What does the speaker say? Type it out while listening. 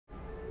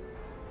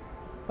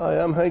Hi,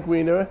 I'm Hank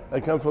Wiener. I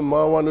come from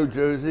Mahwah, New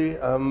Jersey.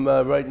 I'm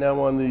right now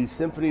on the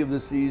Symphony of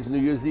the Seas New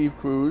Year's Eve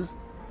cruise.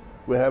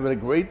 We're having a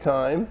great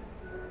time.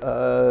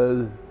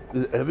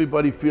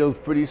 Everybody feels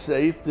pretty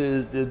safe.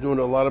 They're doing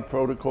a lot of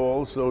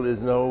protocols, so there's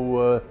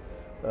no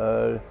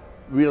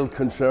real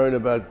concern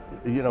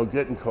about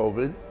getting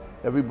COVID.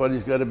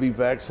 Everybody's got to be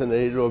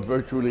vaccinated, or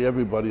virtually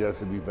everybody has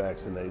to be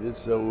vaccinated.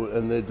 So,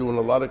 and they're doing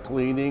a lot of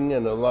cleaning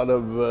and a lot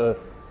of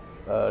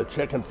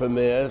checking for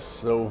masks.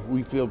 So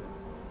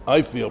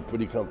I feel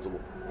pretty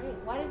comfortable. Great.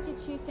 Why did you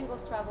choose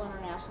Singles Travel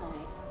International?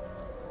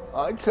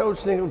 I chose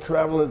Singles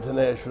Travel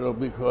International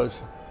because,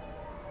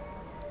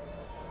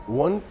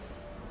 one,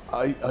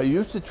 I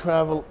used to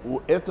travel,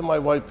 after my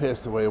wife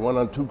passed away, I went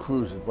on 2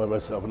 cruises by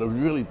myself, and it was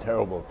really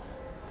terrible.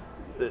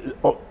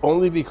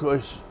 Only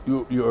because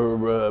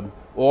you're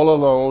all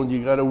alone,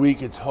 you got a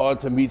week, it's hard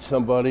to meet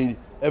somebody,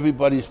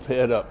 everybody's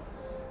paired up.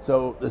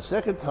 So the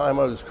second time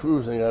I was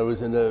cruising, I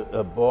was in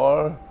a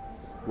bar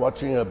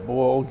watching a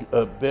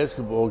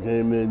basketball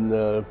game in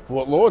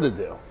Fort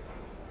Lauderdale.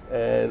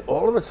 And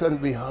all of a sudden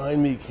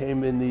behind me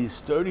came in these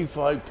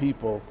 35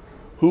 people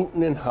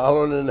hooting and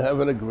hollering and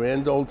having a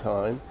grand old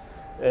time.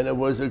 And it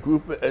was a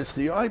group of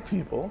SCI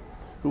people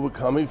who were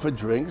coming for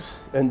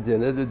drinks and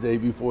dinner the day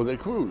before their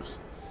cruise.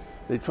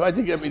 They tried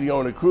to get me to go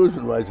on a cruise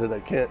with them. I said,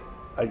 I can't,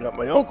 I got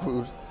my own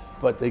cruise.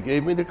 But they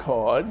gave me the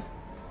card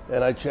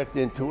and I checked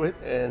into it,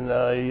 and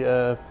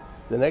the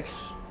next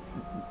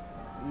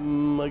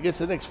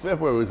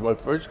February was my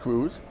first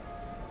cruise,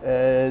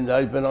 and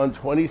I've been on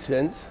 20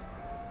 since,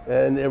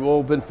 and they've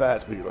all been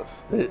fabulous.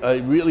 I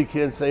really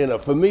can't say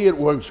enough. For me, it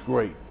works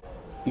great.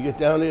 You get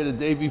down there the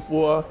day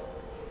before,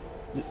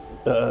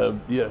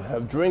 you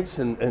have drinks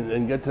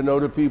and get to know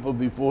the people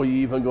before you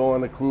even go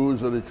on a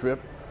cruise or the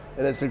trip,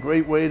 and it's a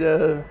great way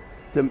to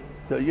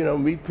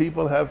meet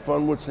people, have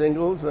fun with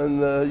singles, and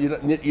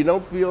you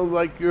don't feel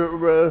like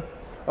you're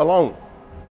alone.